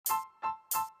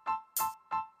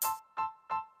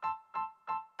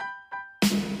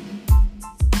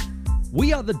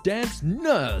We are the dance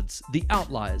nerds, the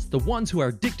outliers, the ones who are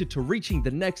addicted to reaching the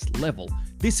next level.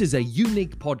 This is a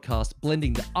unique podcast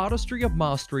blending the artistry of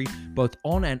mastery both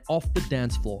on and off the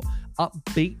dance floor.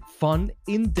 Upbeat, fun,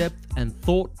 in-depth, and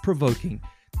thought-provoking.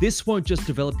 This won't just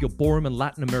develop your ballroom and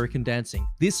Latin American dancing.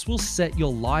 This will set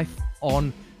your life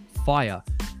on fire.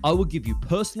 I will give you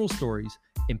personal stories,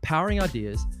 empowering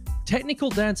ideas, technical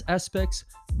dance aspects,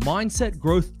 mindset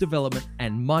growth development,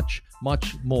 and much,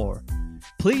 much more.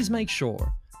 Please make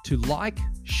sure to like,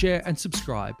 share, and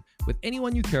subscribe with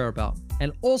anyone you care about,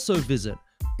 and also visit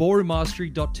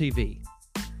ballroommastery.tv.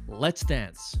 Let's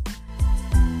dance.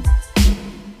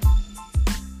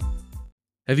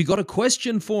 Have you got a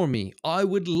question for me? I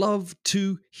would love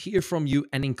to hear from you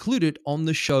and include it on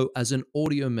the show as an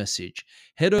audio message.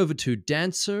 Head over to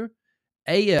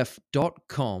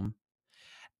danceraf.com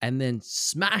and then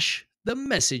smash the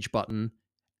message button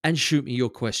and shoot me your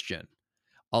question.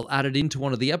 I'll add it into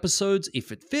one of the episodes if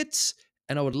it fits,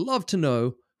 and I would love to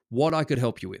know what I could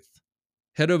help you with.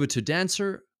 Head over to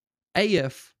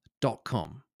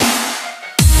danceraf.com.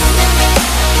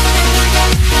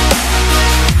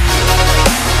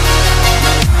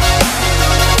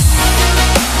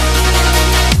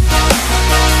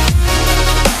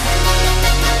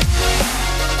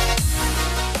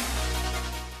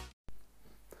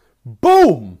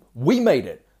 Boom! We made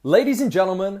it. Ladies and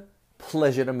gentlemen,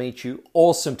 pleasure to meet you.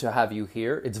 Awesome to have you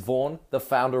here. It's Vaughn, the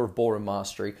founder of Ballroom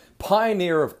Mastery,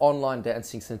 pioneer of online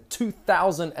dancing since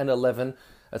 2011.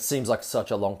 It seems like such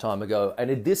a long time ago.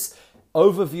 And in this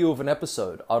overview of an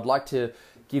episode, I'd like to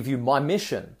give you my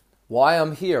mission, why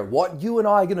I'm here, what you and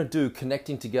I are going to do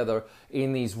connecting together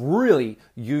in these really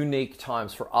unique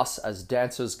times for us as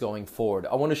dancers going forward.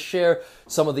 I want to share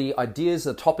some of the ideas,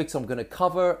 the topics I'm going to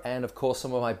cover, and of course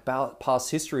some of my past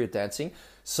history of dancing,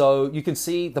 so you can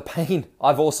see the pain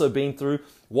I've also been through,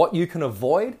 what you can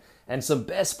avoid, and some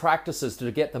best practices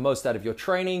to get the most out of your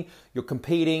training, your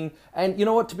competing, and you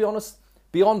know what, to be honest,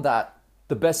 beyond that,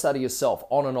 the best out of yourself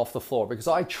on and off the floor, because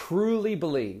I truly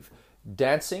believe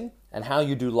dancing and how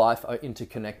you do life are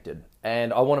interconnected.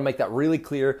 And I want to make that really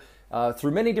clear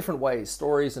through many different ways,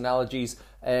 stories, analogies,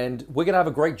 and we're going to have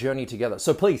a great journey together.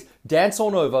 So please, dance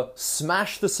on over,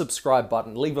 smash the subscribe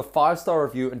button, leave a 5-star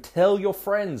review, and tell your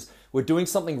friends we're doing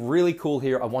something really cool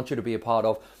here I want you to be a part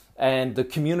of. And the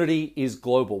community is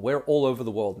global. We're all over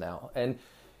the world now. And,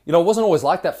 you know, it wasn't always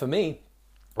like that for me.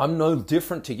 I'm no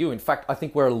different to you. In fact, I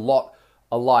think we're a lot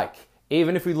alike.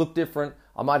 Even if we look different,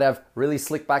 I might have really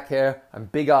slick back hair and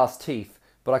big ass teeth,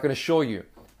 but I can assure you,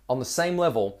 on the same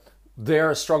level, there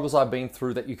are struggles I've been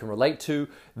through that you can relate to.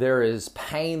 There is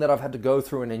pain that I've had to go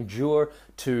through and endure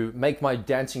to make my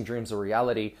dancing dreams a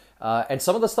reality. And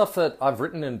some of the stuff that I've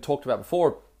written and talked about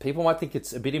before, people might think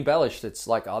it's a bit embellished. It's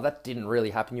like, oh, that didn't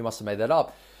really happen. You must have made that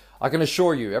up. I can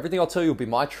assure you, everything I'll tell you will be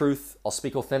my truth. I'll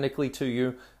speak authentically to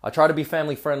you. I try to be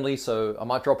family friendly, so I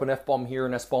might drop an F-bomb here,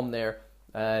 an S-bomb there.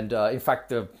 And in fact,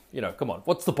 come on,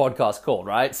 what's the podcast called,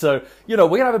 right? So, we're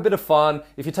going to have a bit of fun.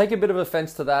 If you take a bit of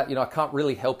offense to that, I can't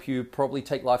really help you, probably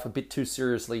take life a bit too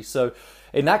seriously. So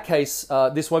in that case,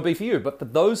 this won't be for you. But for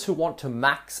those who want to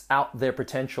max out their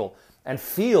potential and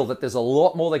feel that there's a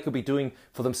lot more they could be doing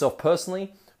for themselves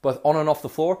personally, both on and off the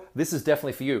floor, this is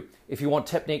definitely for you. If you want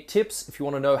technique tips, if you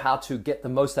want to know how to get the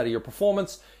most out of your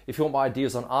performance, if you want my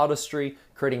ideas on artistry,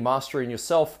 creating mastery in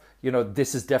yourself,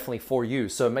 this is definitely for you.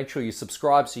 So make sure you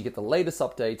subscribe so you get the latest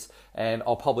updates, and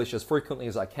I'll publish as frequently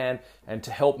as I can and to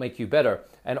help make you better.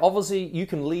 And obviously you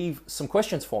can leave some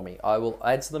questions for me. I will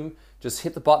answer them. Just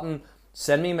hit the button,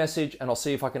 send me a message, and I'll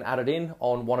see if I can add it in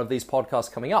on one of these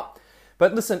podcasts coming up.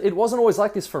 But listen, it wasn't always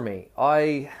like this for me.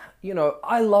 I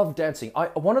love dancing.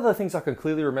 One of the things I can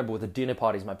clearly remember were the dinner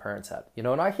parties my parents had,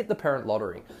 and I hit the parent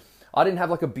lottery. I didn't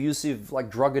have abusive,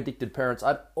 drug addicted parents. I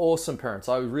had awesome parents.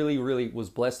 I really, really was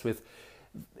blessed with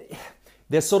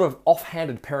their sort of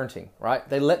offhanded parenting, right?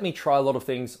 They let me try a lot of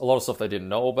things, a lot of stuff they didn't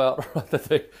know about, right?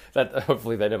 that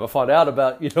hopefully they never find out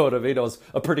about, you know what I mean? I was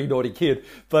a pretty naughty kid,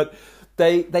 but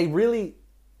they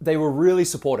were really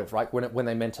supportive, right? When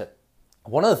they meant it.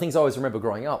 One of the things I always remember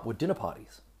growing up were dinner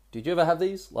parties. Did you ever have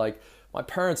these? My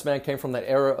parents, man, came from that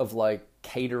era of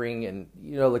catering and,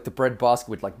 the bread basket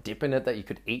with dip in it that you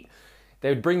could eat. They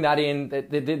would bring that in.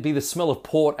 There'd be the smell of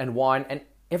port and wine, and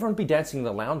everyone would be dancing in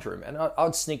the lounge room. And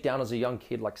I'd sneak down as a young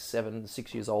kid, 7,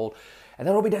 6 years old, and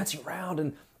they'd all be dancing around,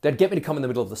 and they'd get me to come in the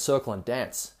middle of the circle and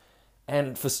dance.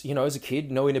 And for, as a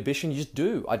kid, no inhibition, you just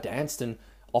do. I danced and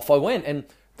off I went. And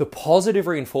the positive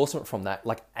reinforcement from that,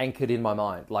 anchored in my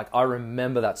mind. I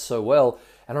remember that so well.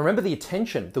 And I remember the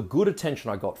attention, the good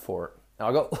attention I got for it. Now,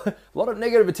 I got a lot of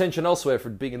negative attention elsewhere for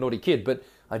being a naughty kid, but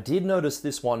I did notice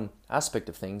this one aspect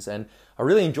of things, and I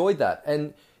really enjoyed that.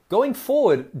 And going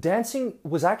forward, dancing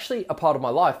was actually a part of my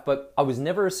life, but I was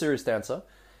never a serious dancer.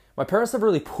 My parents never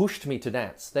really pushed me to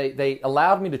dance. They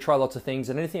allowed me to try lots of things,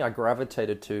 and anything I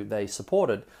gravitated to, they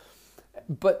supported.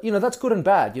 But, that's good and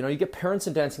bad. You get parents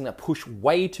in dancing that push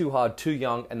way too hard, too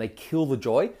young, and they kill the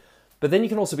joy. But then you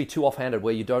can also be too offhanded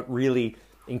where you don't really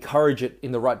encourage it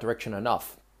in the right direction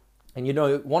enough. And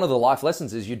one of the life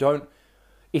lessons is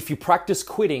if you practice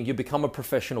quitting, you become a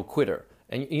professional quitter.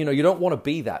 And you don't want to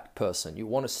be that person. You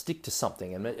want to stick to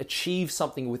something and achieve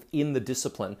something within the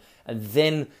discipline, and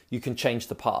then you can change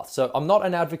the path. So I'm not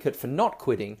an advocate for not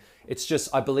quitting. It's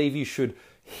just I believe you should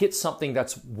hit something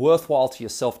that's worthwhile to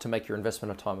yourself to make your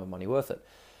investment of time and money worth it.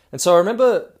 And so I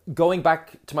remember going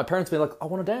back to my parents being like, I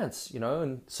want to dance,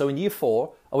 And so in year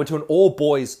 4, I went to an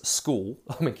all-boys school.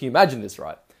 I mean, can you imagine this,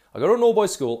 right? I go to an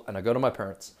all-boys school and I go to my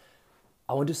parents.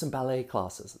 I want to do some ballet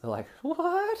classes. They're like,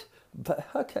 what? But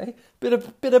okay, bit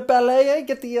of ballet, eh?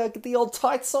 Get the old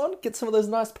tights on, get some of those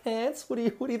nice pants. What do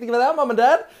you think about that, Mum and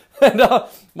Dad? And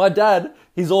my dad,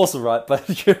 he's awesome, right? But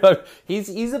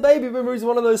he's a baby boomer. He's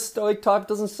one of those stoic type,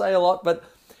 doesn't say a lot, but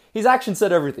his action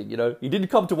said everything. He didn't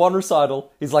come to one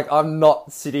recital. He's like, I'm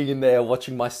not sitting in there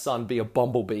watching my son be a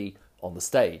bumblebee on the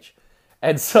stage.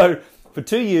 And so for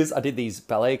 2 years, I did these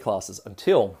ballet classes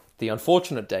until the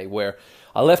unfortunate day where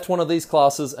I left one of these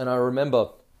classes, and I remember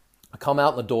I come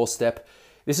out on the doorstep.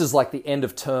 This is like the end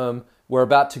of term. We're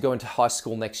about to go into high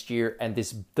school next year, and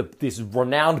this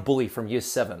renowned bully from year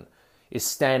 7 is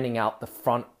standing out the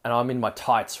front, and I'm in my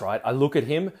tights, right? I look at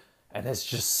him, and there's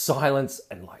just silence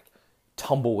and like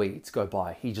tumbleweeds go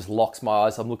by. He just locks my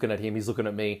eyes. I'm looking at him. He's looking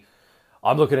at me.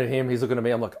 I'm looking at him. He's looking at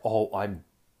me. I'm like, oh, I'm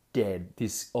dead.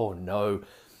 Oh no.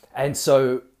 And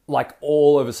so like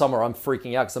all over summer, I'm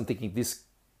freaking out because I'm thinking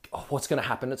what's going to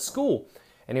happen at school?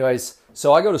 Anyways,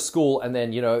 so I go to school, and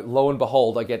then, lo and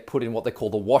behold, I get put in what they call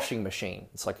the washing machine.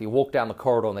 It's like you walk down the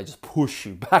corridor and they just push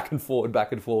you back and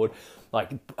forward,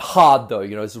 like hard though,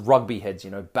 it's rugby heads,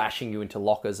 bashing you into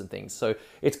lockers and things. So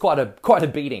it's quite a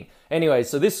beating. Anyway,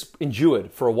 so this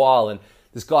endured for a while, and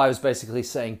this guy was basically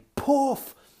saying,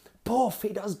 poof, he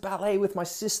does ballet with my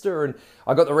sister. And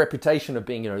I got the reputation of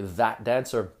being, that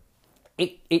dancer.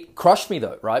 It crushed me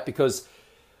though, right? Because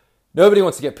nobody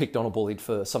wants to get picked on or bullied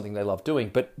for something they love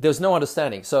doing, but there's no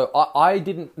understanding. So I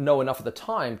didn't know enough at the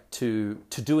time to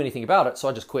do anything about it, so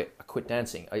I just quit. I quit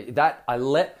dancing. I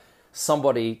let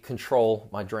somebody control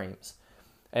my dreams.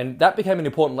 And that became an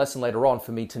important lesson later on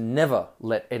for me to never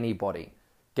let anybody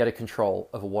get a control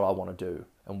over what I want to do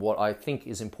and what I think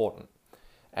is important.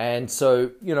 And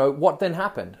so, what then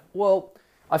happened? Well,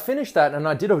 I finished that and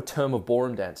I did a term of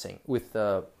ballroom dancing with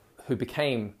who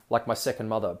became like my second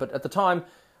mother. But at the time,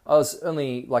 I was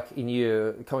only like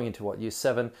year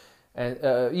 7,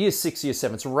 and year 6, year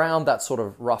 7. It's around that sort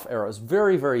of rough era. I was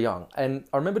very, very young. And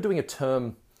I remember doing a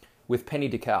term with Penny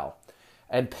DeCow.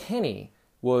 And Penny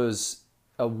was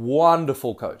a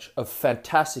wonderful coach, a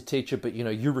fantastic teacher, but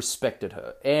you respected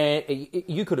her. And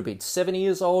you could have been 70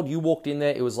 years old. You walked in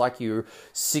there, it was like you were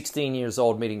 16 years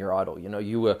old meeting your idol.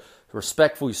 You were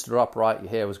respectful, you stood upright, your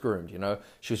hair was groomed,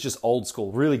 She was just old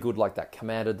school, really good like that,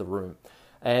 commanded the room.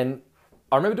 And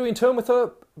I remember doing a term with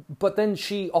her, but then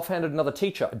she offhanded another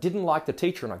teacher. I didn't like the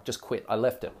teacher and I just quit. I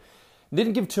left it.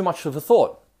 Didn't give too much of a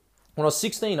thought. When I was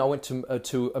 16, I went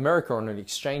to America on an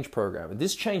exchange program. And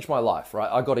this changed my life,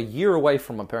 right? I got a year away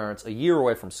from my parents, a year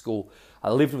away from school.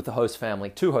 I lived with the host family,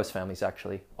 2 host families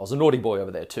actually. I was a naughty boy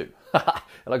over there too.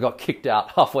 And I got kicked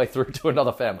out halfway through to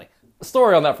another family. A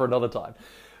story on that for another time.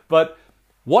 But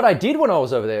what I did when I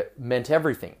was over there meant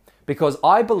everything. Because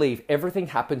I believe everything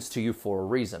happens to you for a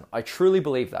reason. I truly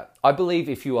believe that. I believe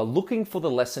if you are looking for the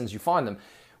lessons, you find them.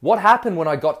 What happened when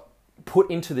I got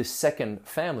put into this second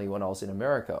family when I was in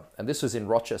America, and this was in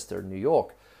Rochester, New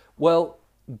York? Well,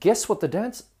 guess what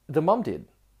the mum did?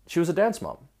 She was a dance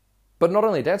mum. But not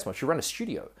only a dance mum, she ran a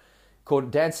studio called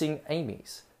Dancing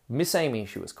Amy's. Miss Amy,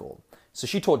 she was called. So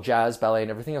she taught jazz, ballet,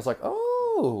 and everything. I was like,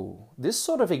 oh, this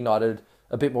sort of ignited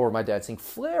a bit more of my dancing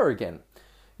flair again.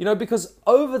 Because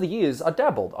over the years, I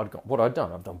dabbled. I've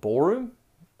done ballroom.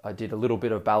 I did a little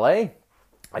bit of ballet.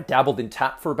 I dabbled in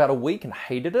tap for about a week and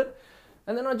hated it.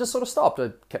 And then I just sort of stopped. I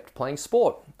kept playing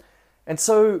sport. And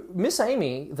so Miss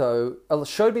Amy, though,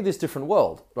 showed me this different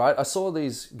world, right? I saw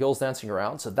these girls dancing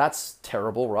around, so that's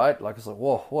terrible, right? Like, it's like,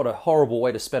 whoa, what a horrible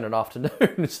way to spend an afternoon.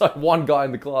 It's like one guy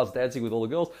in the class dancing with all the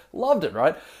girls. Loved it,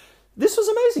 right? This was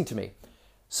amazing to me.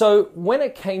 So when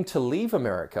it came to leave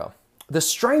America, the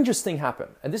strangest thing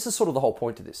happened, and this is sort of the whole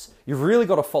point of this. You've really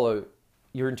got to follow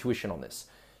your intuition on this.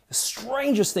 The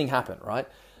strangest thing happened, right?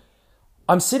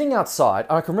 I'm sitting outside,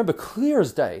 and I can remember clear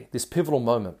as day this pivotal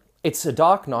moment. It's a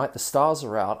dark night, the stars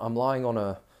are out, I'm lying on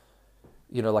a,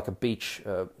 like a beach,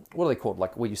 what are they called?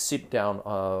 Like where you sit down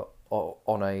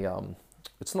on a,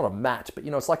 it's not a mat, but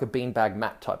it's like a beanbag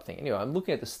mat type thing. Anyway, I'm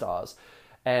looking at the stars,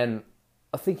 and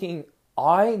I'm thinking,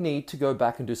 I need to go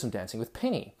back and do some dancing with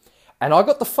Penny. And I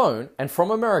got the phone, and from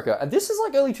America, and this is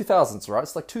like early 2000s, right?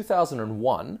 It's like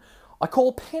 2001. I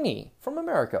call Penny from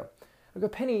America. I go,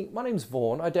 Penny, my name's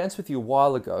Vaughn. I danced with you a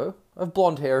while ago. I have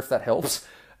blonde hair, if that helps.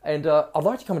 And I'd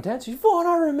like to come and dance with you. Vaughn,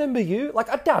 I remember you. Like,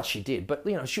 I doubt she did, but,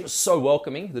 she was so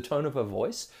welcoming, the tone of her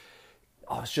voice.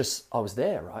 I was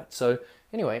there, right? So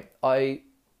anyway, I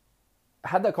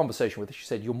had that conversation with her. She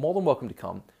said, you're more than welcome to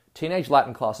come. Teenage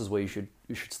Latin class is where you should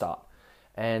start.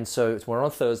 And so it's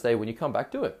on Thursday. When you come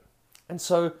back, do it. And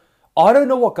so I don't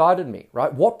know what guided me,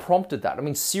 right? What prompted that? I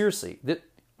mean, seriously.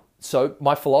 So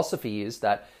my philosophy is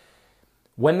that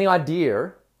when the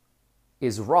idea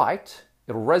is right,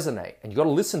 it'll resonate, and you got to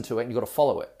listen to it and you got to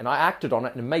follow it. And I acted on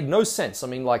it, and it made no sense. I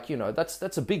mean,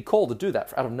 that's a big call to do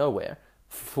that out of nowhere.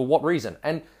 For what reason?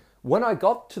 And when I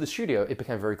got to the studio, it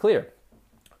became very clear.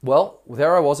 Well,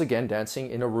 there I was again dancing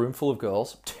in a room full of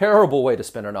girls. Terrible way to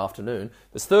spend an afternoon.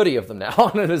 There's 30 of them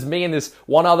now, and there's me and this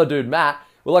one other dude, Matt.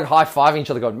 We're like high-fiving each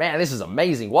other going, man, this is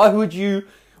amazing. Why would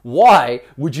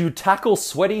you tackle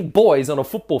sweaty boys on a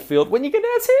football field when you can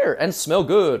dance here and smell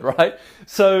good, right?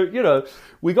 So,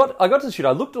 I got to the studio,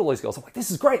 I looked at all these girls, I'm like,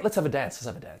 this is great, let's have a dance.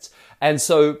 And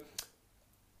so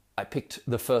I picked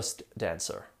the first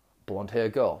dancer, blonde hair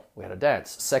girl. We had a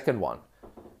dance. Second one.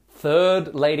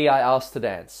 Third lady I asked to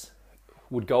dance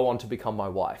would go on to become my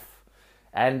wife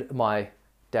and my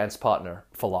dance partner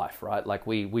for life, right? Like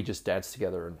we just danced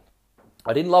together, and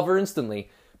I didn't love her instantly,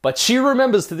 but she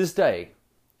remembers to this day,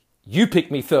 you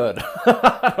picked me third.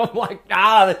 I'm like,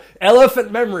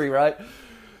 elephant memory, right?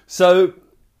 So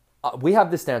we have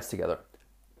this dance together.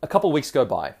 A couple of weeks go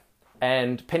by,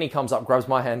 and Penny comes up, grabs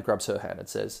my hand, grabs her hand, and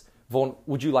says, Vaughn,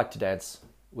 would you like to dance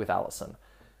with Alison?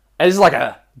 And it's like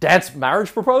a dance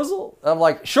marriage proposal. I'm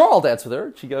like, sure, I'll dance with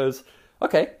her. She goes,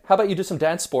 okay, how about you do some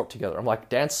dance sport together? I'm like,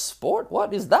 dance sport?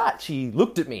 What is that? She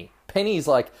looked at me. Penny's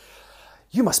like,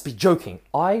 you must be joking.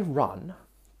 I run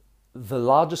the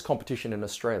largest competition in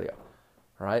Australia,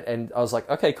 right? And I was like,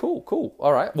 okay, cool.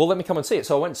 All right, well, let me come and see it.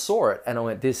 So I went and saw it, and I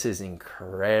went, this is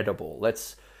incredible.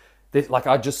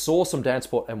 I just saw some dance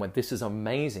sport and went, this is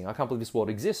amazing. I can't believe this world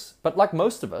exists. But like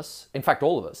most of us, in fact,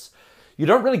 all of us, you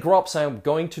don't really grow up saying, I'm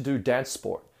going to do dance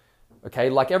sport, okay?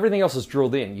 Like everything else is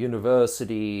drilled in,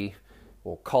 university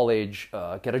or college,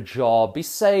 get a job, be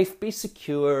safe, be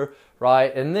secure,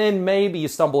 right? And then maybe you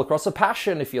stumble across a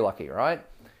passion if you're lucky, right?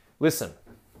 Listen,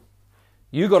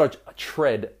 you got to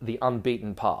tread the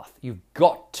unbeaten path. You've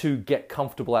got to get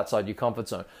comfortable outside your comfort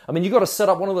zone. I mean, you got to set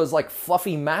up one of those like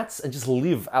fluffy mats and just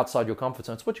live outside your comfort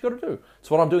zone. It's what you got to do.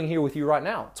 It's what I'm doing here with you right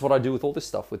now. It's what I do with all this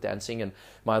stuff with dancing and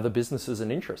my other businesses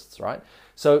and interests, right?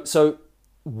 So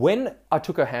when I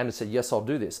took her hand and said, yes, I'll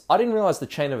do this, I didn't realize the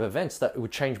chain of events that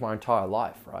would change my entire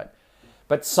life, right?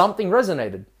 But something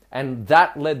resonated, and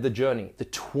that led the journey, the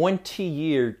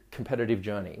 20-year competitive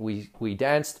journey. We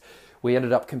danced, we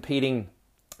ended up competing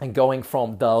and going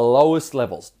from the lowest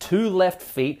levels, 2 left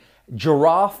feet,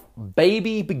 giraffe,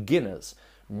 baby beginners,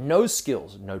 no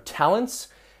skills, no talents,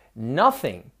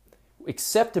 nothing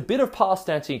except a bit of past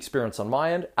dancing experience on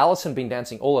my end. Alison had been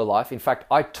dancing all her life. In fact,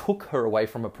 I took her away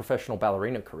from a professional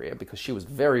ballerina career because she was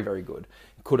very, very good,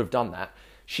 could have done that.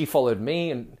 She followed me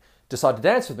and decided to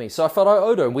dance with me. So I felt I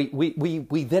owed her. And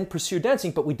we then pursued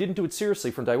dancing, but we didn't do it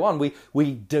seriously from day one.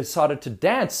 We decided to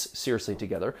dance seriously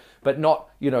together, but not,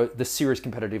 the serious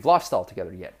competitive lifestyle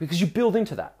together yet, because you build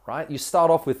into that, right? You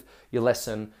start off with your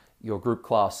lesson, your group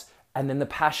class, and then the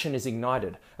passion is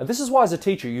ignited. And this is why as a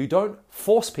teacher, you don't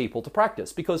force people to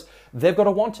practice because they've got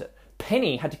to want it.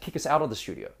 Penny had to kick us out of the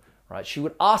studio, right? She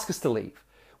would ask us to leave.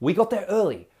 We got there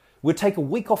early. We'd take a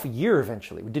week off a year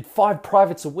eventually. We did 5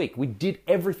 privates a week. We did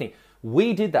everything.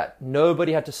 We did that.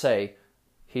 Nobody had to say,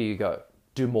 here you go,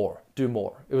 do more.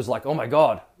 It was like, oh my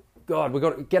God, we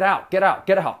got to get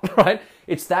out, right?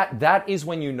 It's that is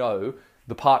when you know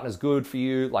the partner's good for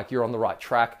you, like you're on the right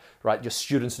track, right? Your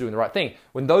students are doing the right thing.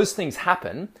 When those things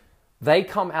happen, they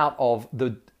come out of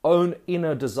the own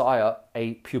inner desire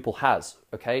a pupil has,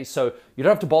 okay? So you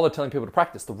don't have to bother telling people to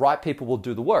practice. The right people will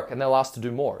do the work and they'll ask to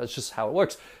do more. That's just how it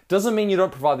works. Doesn't mean you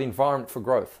don't provide the environment for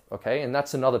growth, okay? And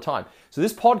that's another time. So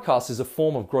this podcast is a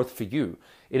form of growth for you.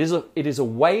 It is a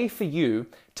way for you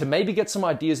to maybe get some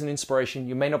ideas and inspiration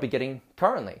you may not be getting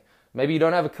currently. Maybe you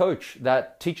don't have a coach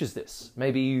that teaches this.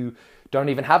 Maybe you don't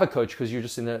even have a coach because you're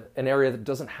just in an area that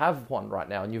doesn't have one right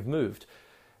now and you've moved.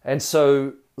 And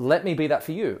so let me be that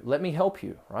for you. Let me help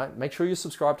you, right? Make sure you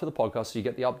subscribe to the podcast so you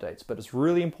get the updates. But it's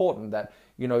really important that,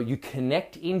 you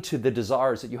connect into the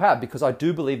desires that you have, because I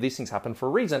do believe these things happen for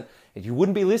a reason. And you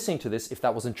wouldn't be listening to this if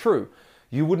that wasn't true.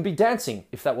 You wouldn't be dancing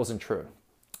if that wasn't true.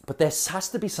 But there has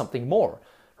to be something more,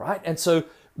 right? And so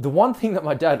the one thing that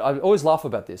my dad, I always laugh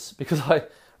about this, because I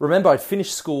remember I'd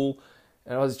finished school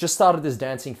and I was just started this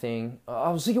dancing thing. I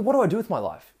was thinking, what do I do with my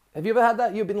life? Have you ever had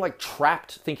that? You've been like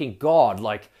trapped thinking, God,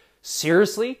 like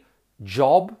seriously?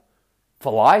 Job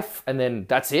for life and then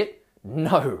that's it?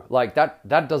 No, like that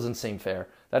doesn't seem fair.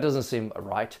 That doesn't seem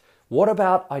right. What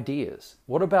about ideas?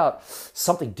 What about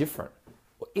something different?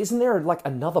 Isn't there like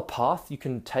another path you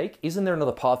can take? Isn't there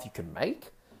another path you can make?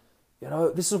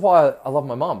 This is why I love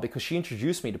my mom, because she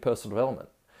introduced me to personal development.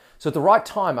 So at the right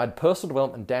time, I had personal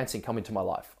development and dancing come into my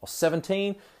life. I was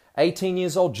 17, 18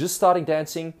 years old, just starting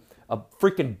dancing, a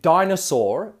freaking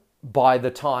dinosaur by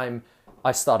the time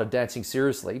I started dancing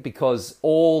seriously, because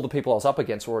all the people I was up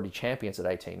against were already champions at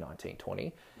 18, 19,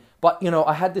 20. But,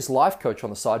 I had this life coach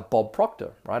on the side, Bob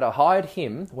Proctor, right? I hired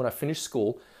him when I finished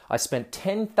school. I spent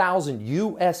 10,000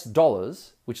 US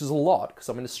dollars, which is a lot because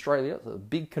I'm in Australia, it's a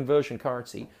big conversion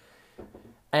currency.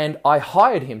 And I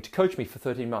hired him to coach me for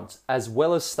 13 months, as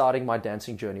well as starting my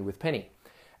dancing journey with Penny.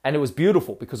 And it was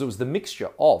beautiful because it was the mixture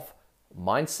of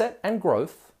mindset and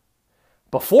growth.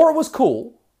 Before it was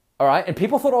cool, all right? And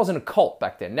people thought I was in a cult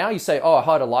back then. Now you say, oh, I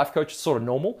hired a life coach, it's sort of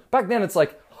normal. Back then it's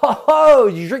like, ho,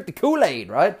 you drink the Kool-Aid,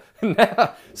 right?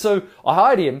 So I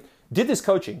hired him, did this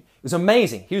coaching. It was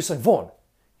amazing. He was like, Vaughn,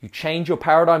 you change your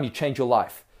paradigm, you change your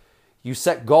life. You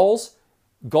set goals.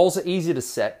 Goals are easy to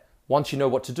set once you know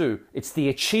what to do. It's the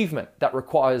achievement that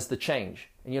requires the change.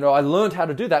 And I learned how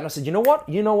to do that. And I said, you know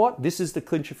what? This is the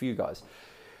clincher for you guys.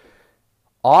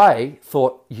 I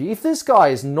thought, if this guy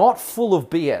is not full of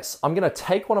BS, I'm going to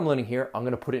take what I'm learning here, I'm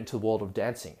going to put it into the world of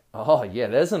dancing. Oh yeah,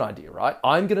 there's an idea, right?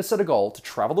 I'm going to set a goal to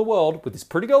travel the world with this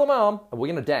pretty girl on my arm, and we're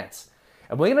going to dance.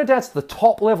 And we're going to dance to the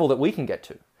top level that we can get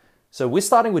to. So we're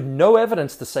starting with no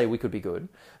evidence to say we could be good,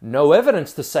 no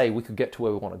evidence to say we could get to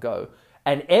where we want to go,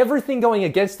 and everything going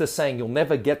against us saying you'll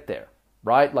never get there,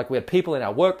 right? Like we had people in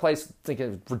our workplace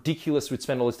thinking it's ridiculous we'd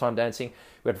spend all this time dancing.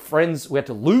 We had friends, we had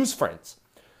to lose friends.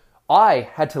 I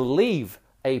had to leave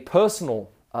a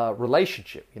personal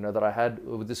relationship, that I had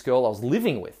with this girl I was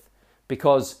living with,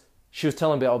 because she was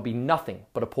telling me I would be nothing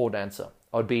but a poor dancer.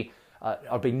 I'd be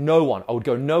no one. I would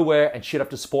go nowhere, and she'd have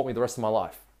to support me the rest of my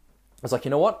life. I was like,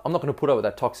 you know what? I'm not going to put up with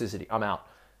that toxicity. I'm out.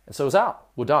 And so it was out.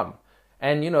 We're done.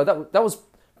 And that was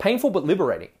painful but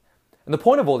liberating. And the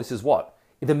point of all this is what?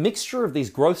 The mixture of these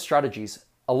growth strategies,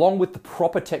 along with the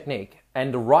proper technique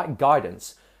and the right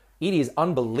guidance, it is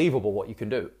unbelievable what you can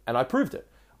do. And I proved it.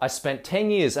 I spent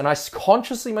 10 years and I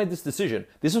consciously made this decision.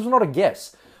 This was not a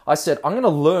guess. I said, I'm going to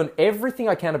learn everything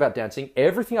I can about dancing,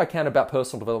 everything I can about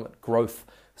personal development, growth,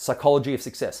 psychology of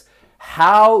success,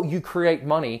 how you create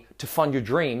money to fund your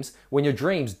dreams when your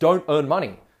dreams don't earn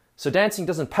money. So dancing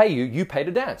doesn't pay you, you pay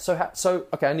to dance. So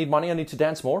okay, I need money, I need to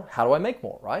dance more. How do I make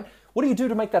more, right? What do you do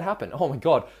to make that happen? Oh my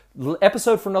God,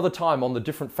 episode for another time on the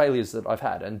different failures that I've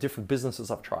had and different businesses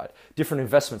I've tried, different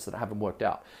investments that haven't worked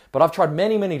out. But I've tried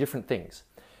many, many different things.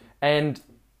 And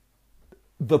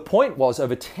the point was,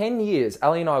 over 10 years,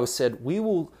 Ali and I said, we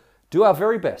will do our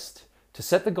very best to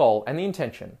set the goal and the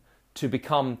intention to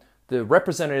become the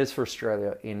representatives for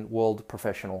Australia in World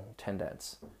Professional 10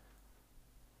 Dance.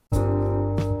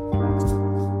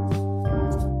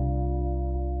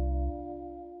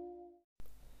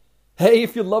 Hey,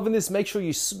 if you're loving this, make sure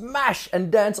you smash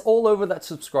and dance all over that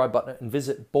subscribe button and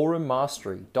visit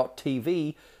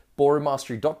ballroommastery.tv,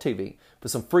 ballroommastery.tv for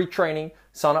some free training.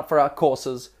 Sign up for our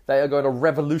courses. They are going to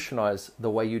revolutionize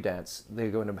the way you dance. They're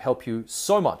going to help you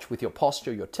so much with your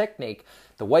posture, your technique,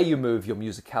 the way you move, your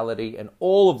musicality, and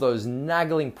all of those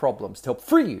nagging problems to help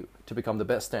free you to become the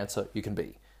best dancer you can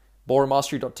be.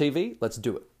 ballroommastery.tv, let's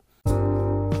do it.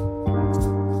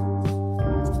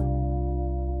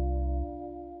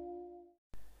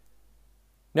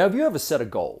 Now, have you ever set a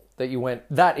goal that you went,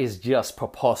 that is just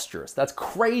preposterous, that's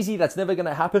crazy, that's never going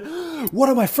to happen, what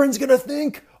are my friends going to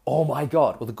think? Oh my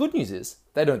God. Well, the good news is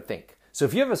they don't think. So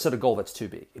if you ever set a goal that's too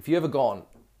big, if you ever gone,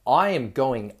 I am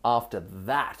going after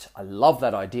that, I love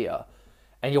that idea,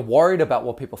 and you're worried about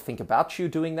what people think about you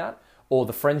doing that, or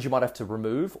the friends you might have to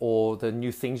remove, or the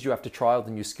new things you have to try, or the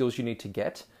new skills you need to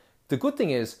get, the good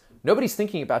thing is nobody's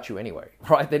thinking about you anyway,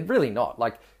 right? They're really not.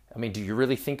 Like, I mean, do you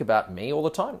really think about me all the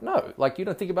time? No, like you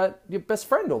don't think about your best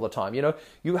friend all the time.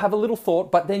 You have a little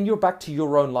thought, but then you're back to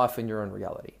your own life and your own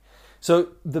reality.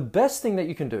 So the best thing that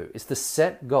you can do is to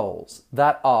set goals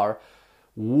that are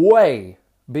way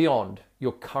beyond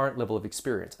your current level of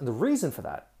experience. And the reason for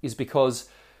that is because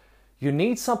You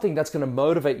need something that's going to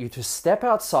motivate you to step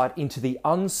outside into the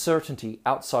uncertainty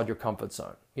outside your comfort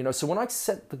zone. So when I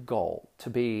set the goal to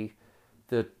be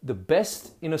the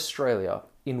best in Australia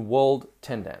in world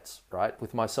 10 dance, right,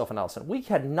 with myself and Alison, we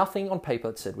had nothing on paper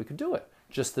that said we could do it.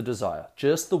 Just the desire,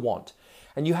 just the want.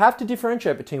 And you have to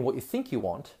differentiate between what you think you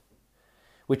want,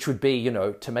 which would be,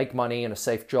 to make money in a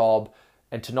safe job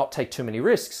and to not take too many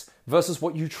risks, versus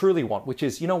what you truly want, which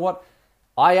is, what?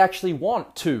 I actually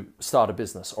want to start a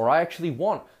business, or I actually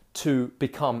want to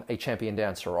become a champion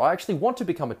dancer, or I actually want to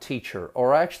become a teacher,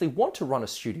 or I actually want to run a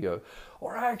studio,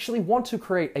 or I actually want to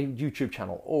create a YouTube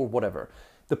channel, or whatever.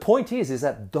 The point is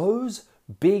that those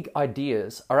big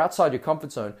ideas are outside your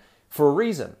comfort zone for a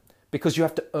reason, because you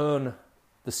have to earn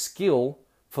the skill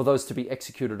for those to be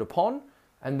executed upon,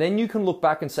 and then you can look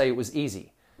back and say it was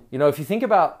easy. If you think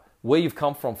about where you've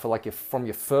come from from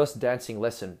your first dancing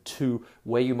lesson to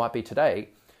where you might be today,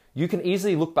 you can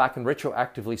easily look back and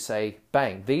retroactively say,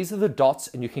 bang, these are the dots,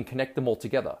 and you can connect them all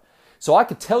together. So I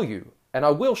could tell you, and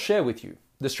I will share with you,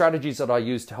 the strategies that I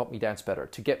use to help me dance better,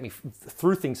 to get me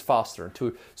through things faster, and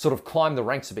to sort of climb the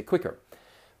ranks a bit quicker.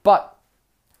 But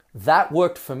that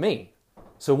worked for me.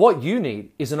 So what you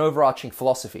need is an overarching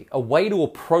philosophy, a way to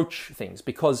approach things,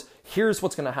 because here's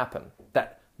what's going to happen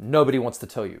that nobody wants to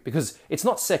tell you, because it's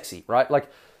not sexy, right?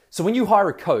 So when you hire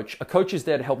a coach is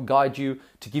there to help guide you,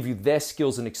 to give you their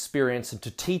skills and experience, and to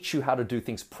teach you how to do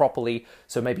things properly.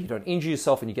 So maybe you don't injure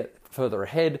yourself and you get further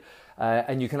ahead,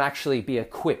 and you can actually be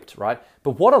equipped, right?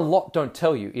 But what a lot don't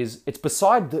tell you is it's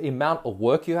beside the amount of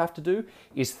work you have to do,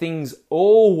 is things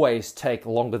always take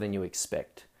longer than you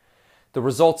expect. The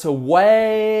results are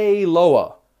way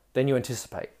lower than you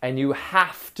anticipate, and you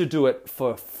have to do it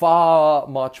for far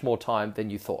much more time than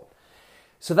you thought.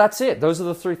 So that's it. Those are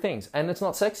the three things. And it's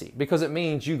not sexy, because it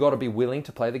means you got to be willing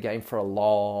to play the game for a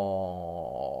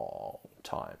long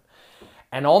time.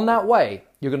 And on that way,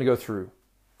 you're going to go through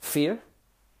fear,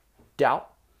 doubt,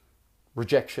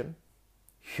 rejection,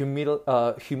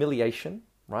 humiliation,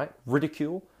 right?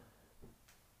 Ridicule.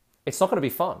 It's not going to be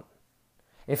fun.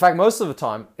 In fact, most of the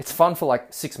time, it's fun for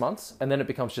like 6 months, and then it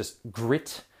becomes just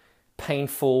grit,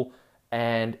 painful,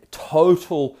 and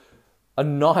total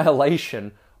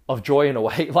annihilation of joy in a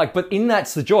way. But in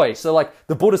that's the joy. So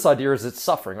the Buddhist idea is it's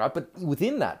suffering, right? But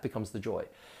within that becomes the joy.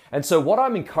 And so what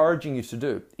I'm encouraging you to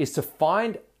do is to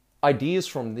find ideas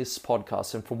from this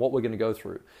podcast and from what we're going to go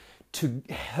through to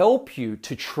help you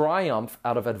to triumph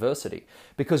out of adversity,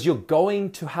 because you're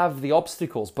going to have the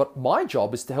obstacles. But my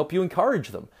job is to help you encourage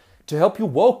them, to help you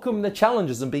welcome the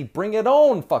challenges and bring it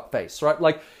on, fuckface,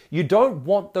 right? You don't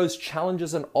want those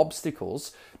challenges and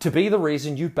obstacles to be the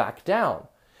reason you back down,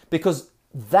 because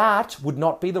that would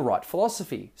not be the right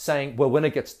philosophy. Saying, well, when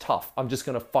it gets tough, I'm just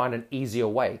going to find an easier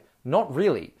way. Not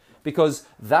really, because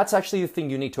that's actually the thing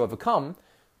you need to overcome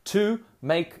to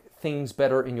make things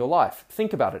better in your life.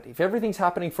 Think about it. If everything's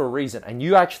happening for a reason, and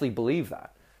you actually believe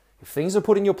that, if things are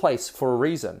put in your place for a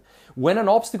reason, when an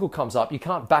obstacle comes up, you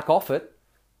can't back off it,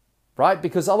 right?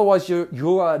 Because otherwise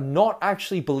you are not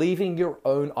actually believing your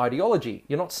own ideology.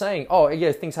 You're not saying, oh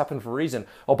yeah, things happen for a reason.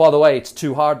 Oh, by the way, it's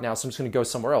too hard now, so I'm just going to go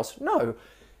somewhere else. No,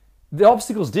 the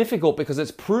obstacle is difficult because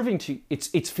it's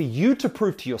for you to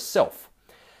prove to yourself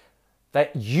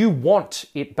that you want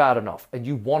it bad enough and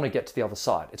you want to get to the other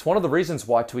side. It's one of the reasons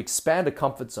why, to expand a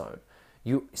comfort zone,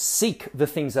 you seek the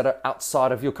things that are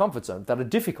outside of your comfort zone, that are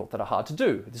difficult, that are hard to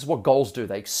do. This is what goals do.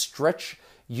 They stretch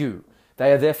you.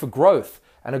 They are there for growth.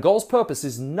 And a goal's purpose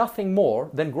is nothing more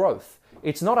than growth.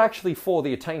 It's not actually for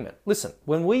the attainment. Listen,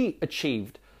 when we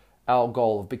achieved our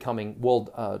goal of becoming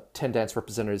World 10 Dance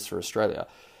representatives for Australia,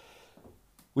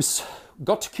 we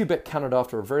got to Quebec, Canada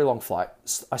after a very long flight.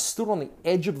 I stood on the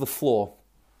edge of the floor.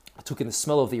 I took in the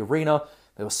smell of the arena.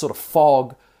 There was sort of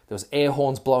fog. There was air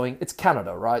horns blowing. It's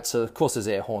Canada, right? So of course there's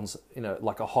air horns,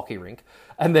 like a hockey rink.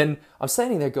 And then I'm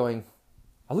standing there going,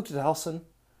 I looked at Alison.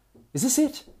 Is this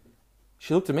it?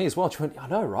 She looked at me as well. She went, I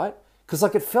know, right? Because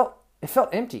it felt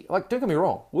empty. Don't get me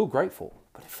wrong, we were grateful,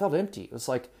 but it felt empty. It was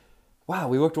like, wow,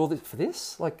 we worked all this for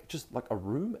this? Just a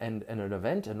room and an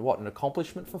event and an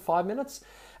accomplishment for 5 minutes?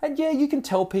 And yeah, you can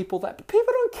tell people that, but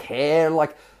people don't care.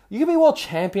 You can be world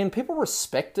champion, people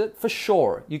respect it for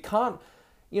sure. You can't,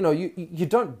 you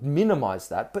don't minimize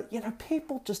that, but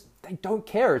people just, they don't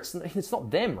care. It's not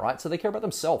them, right? So they care about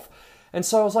themselves. And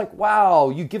so I was like, wow,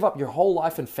 you give up your whole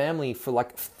life and family for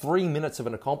 3 minutes of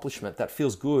an accomplishment that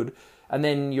feels good. And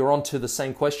then you're on to the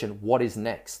same question, what is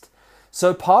next?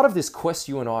 So part of this quest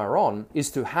you and I are on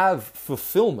is to have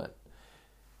fulfillment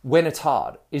when it's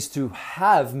hard, is to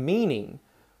have meaning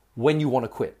when you want to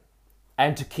quit,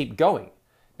 and to keep going.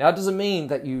 Now, it doesn't mean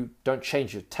that you don't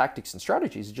change your tactics and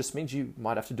strategies. It just means you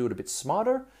might have to do it a bit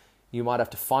smarter. You might have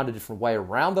to find a different way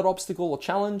around that obstacle or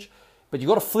challenge, but you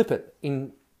got to flip it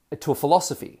into a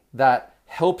philosophy that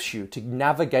helps you to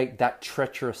navigate that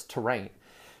treacherous terrain.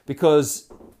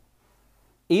 Because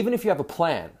even if you have a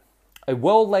plan, a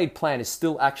well-laid plan is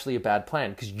still actually a bad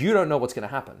plan because you don't know what's going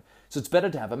to happen. So it's better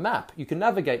to have a map. You can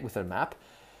navigate with a map.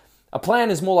 A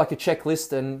plan is more like a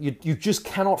checklist, and you just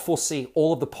cannot foresee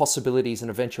all of the possibilities and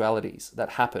eventualities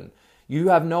that happen. You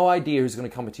have no idea who's going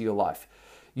to come into your life.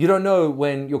 You don't know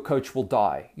when your coach will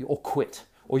die or quit,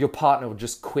 or your partner will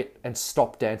just quit and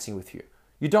stop dancing with you.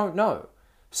 You don't know.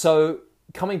 So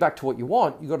coming back to what you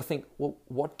want, you got to think, well,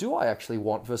 what do I actually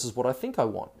want versus what I think I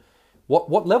want?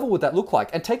 What level would that look like?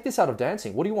 And take this out of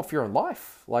dancing. What do you want for your own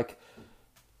life? Like,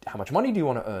 how much money do you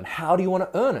want to earn? How do you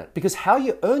want to earn it? Because how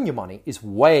you earn your money is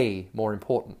way more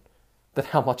important than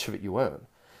how much of it you earn.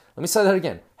 Let me say that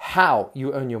again. How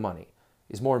you earn your money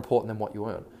is more important than what you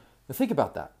earn. Now think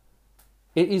about that.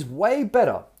 It is way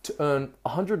better to earn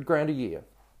 100 grand a year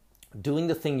doing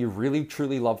the thing you really,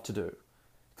 truly love to do. It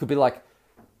could be like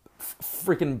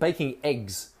freaking baking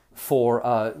eggs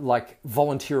for like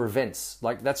volunteer events.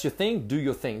 Like that's your thing, do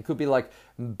your thing. It could be like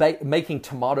making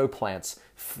tomato plants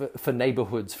for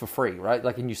neighborhoods for free, right?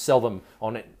 Like, and you sell them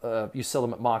you sell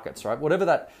them at markets, right? Whatever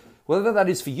that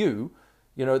is for you,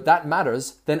 you know, that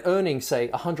matters than earning, say,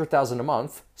 100,000 a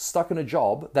month, stuck in a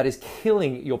job that is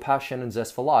killing your passion and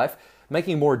zest for life,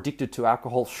 making you more addicted to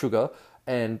alcohol, sugar,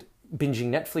 and binging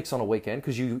Netflix on a weekend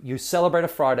because you celebrate a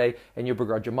Friday and you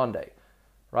begrudge a Monday,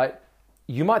 right?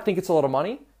 You might think it's a lot of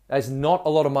money. That is not a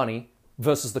lot of money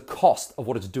versus the cost of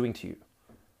what it's doing to you.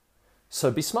 So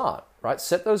be smart, right?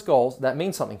 Set those goals that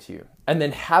mean something to you. And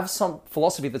then have some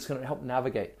philosophy that's going to help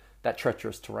navigate that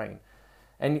treacherous terrain.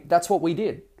 And that's what we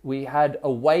did. We had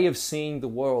a way of seeing the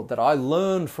world that I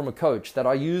learned from a coach, that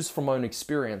I used from my own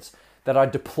experience, that I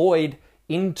deployed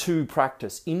into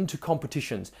practice, into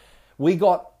competitions.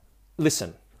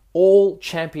 Listen, all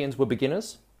champions were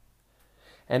beginners,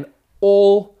 and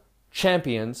all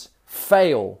champions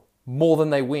fail more than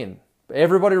they win.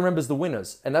 Everybody remembers the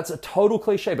winners, and that's a total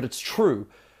cliche, but it's true.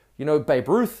 You know, Babe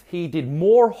Ruth, he did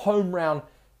more home run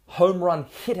hitouts,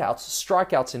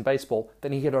 strikeouts in baseball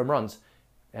than he hit home runs,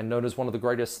 and known as one of the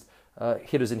greatest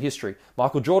hitters in history.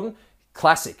 Michael Jordan,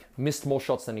 classic, missed more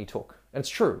shots than he took. And it's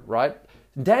true, right?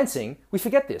 Dancing, we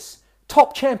forget this.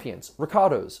 Top champions,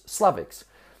 Ricardos, Slavics,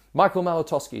 Michael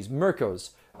Malatoskis, Mirkos,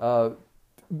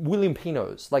 William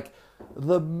Pinos, like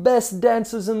the best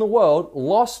dancers in the world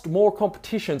lost more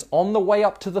competitions on the way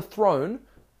up to the throne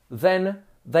than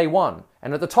they won.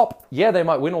 And at the top, yeah, they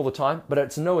might win all the time, but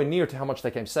it's nowhere near to how much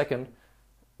they came second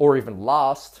or even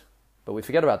last. But we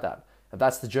forget about that. And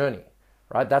that's the journey,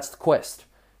 right? That's the quest.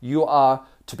 You are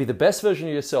to be the best version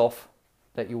of yourself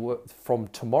that you were from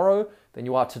tomorrow than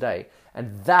you are today.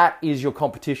 And that is your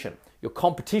competition. Your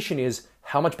competition is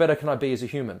how much better can I be as a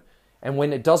human? And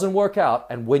when it doesn't work out,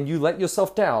 and when you let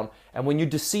yourself down, and when you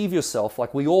deceive yourself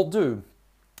like we all do,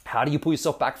 how do you pull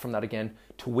yourself back from that again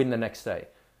to win the next day?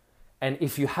 And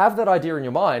if you have that idea in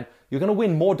your mind, you're going to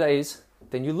win more days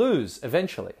than you lose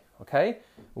eventually, okay?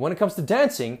 When it comes to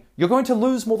dancing, you're going to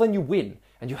lose more than you win,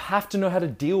 and you have to know how to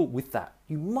deal with that.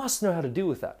 You must know how to deal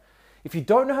with that. If you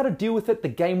don't know how to deal with it, the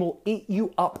game will eat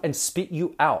you up and spit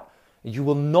you out. You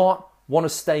will not want to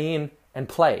stay in and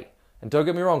play. And don't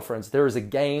get me wrong, friends, there is a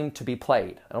game to be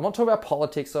played. And I'm not talking about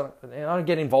politics, I don't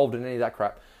get involved in any of that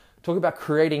crap. I'm talking about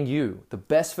creating you, the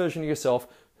best version of yourself,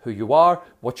 who you are,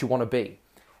 what you want to be.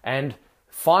 And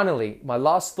finally, my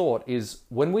last thought is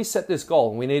when we set this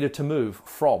goal, we needed to move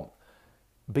from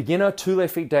beginner two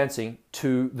left feet dancing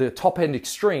to the top end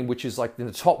extreme, which is like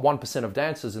the top 1% of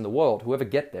dancers in the world, whoever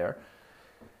get there,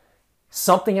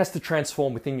 something has to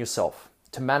transform within yourself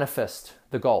to manifest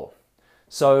the goal.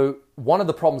 So one of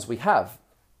the problems we have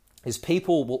is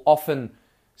people will often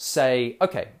say,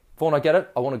 okay, Vaughn, I get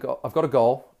it. I've got a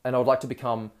goal and I would like to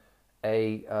become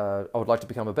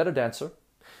a better dancer.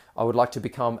 I would like to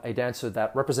become a dancer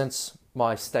that represents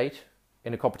my state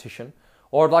in a competition,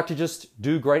 or I'd like to just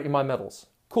do great in my medals.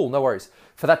 Cool, no worries.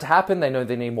 For that to happen, they know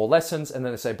they need more lessons, and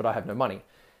then they say, but I have no money.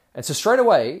 And so straight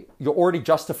away, you're already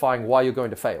justifying why you're going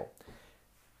to fail.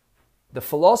 The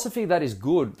philosophy that is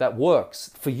good, that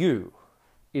works for you,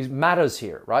 matters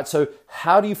here, right? So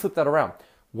how do you flip that around?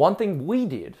 One thing we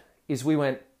did is we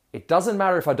went, it doesn't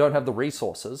matter if I don't have the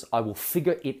resources, I will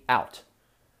figure it out.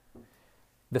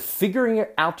 The figuring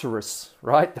it out-ability,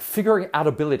 right? The figure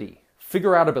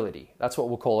out ability, that's what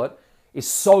we'll call it, is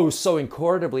so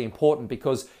incredibly important,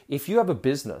 because if you have a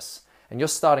business and you're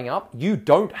starting up, you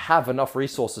don't have enough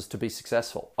resources to be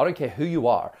successful. I don't care who you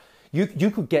are. You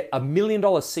could get $1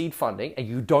 million seed funding and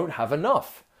you don't have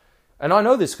enough. And I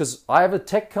know this because I have a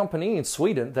tech company in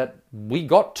Sweden that we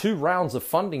got 2 rounds of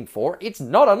funding for. It's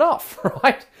not enough,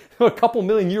 right? A couple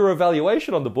million euro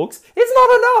valuation on the books. It's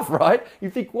not enough, right?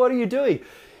 You think, what are you doing?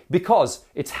 Because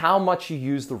it's how much you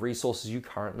use the resources you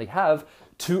currently have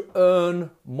to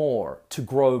earn more, to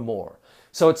grow more.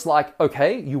 So it's like,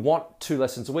 okay, you want 2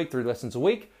 lessons a week, 3 lessons a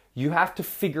week. You have to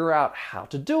figure out how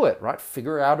to do it, right?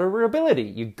 Figure out your ability.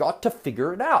 You got to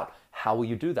figure it out. How will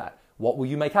you do that? What will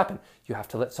you make happen? You have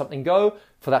to let something go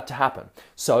for that to happen.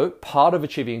 So part of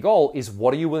achieving a goal is,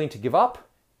 what are you willing to give up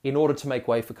in order to make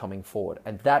way for coming forward?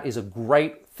 And that is a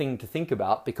great thing to think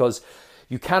about, because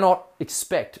you cannot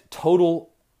expect total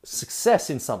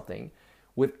success in something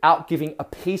without giving a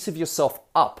piece of yourself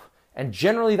up. And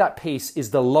generally that piece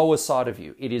is the lower side of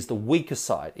you. It is the weaker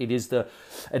side. It is the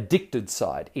addicted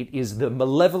side. It is the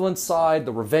malevolent side,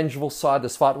 the revengeful side, the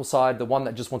spiteful side, the one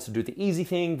that just wants to do the easy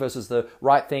thing versus the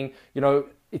right thing.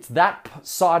 It's that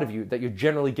side of you that you're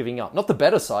generally giving up, not the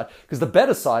better side, because the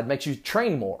better side makes you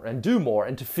train more and do more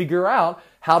and to figure out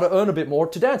how to earn a bit more,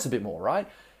 to dance a bit more, right?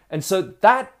 And so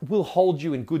that will hold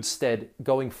you in good stead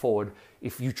going forward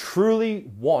if you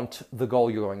truly want the goal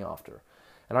you're going after.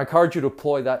 And I encourage you to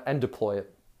deploy that and deploy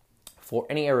it for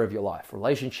any area of your life: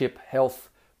 relationship, health,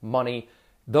 money.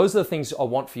 Those are the things I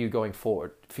want for you going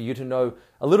forward, for you to know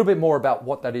a little bit more about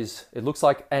what that is, it looks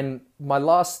like. And my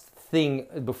last thing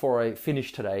before I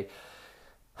finish today,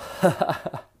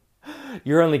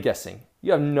 you're only guessing.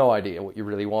 You have no idea what you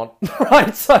really want,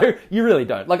 right? So you really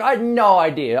don't. Like, I had no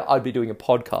idea I'd be doing a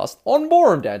podcast on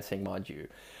ballroom dancing, mind you,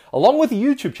 along with a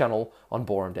YouTube channel on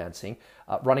ballroom dancing,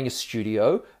 running a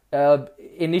studio,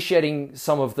 initiating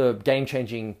some of the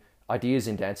game-changing ideas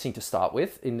in dancing to start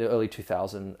with in the early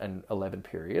 2011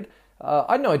 period.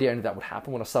 I had no idea any of that would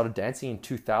happen when I started dancing in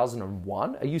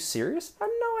 2001. Are you serious? I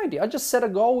had no idea. I just set a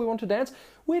goal. We want to dance.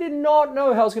 We did not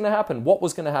know how it was going to happen, what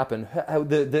was going to happen, how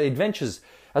the adventures.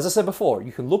 As I said before,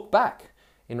 you can look back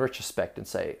in retrospect and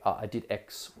say, I did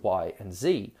X, Y, and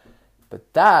Z.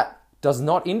 But that does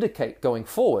not indicate going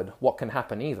forward what can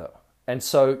happen either. And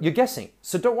so you're guessing.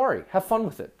 So don't worry. Have fun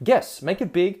with it. Guess. Make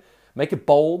it big. Make it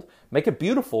bold. Make it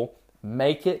beautiful.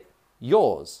 Make it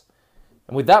yours.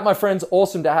 And with that, my friends,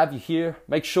 awesome to have you here.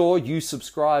 Make sure you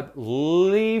subscribe.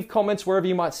 Leave comments wherever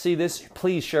you might see this.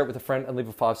 Please share it with a friend and leave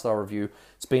a 5-star review.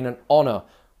 It's been an honor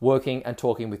working and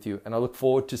talking with you. And I look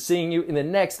forward to seeing you in the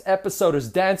next episode as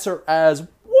Dancer as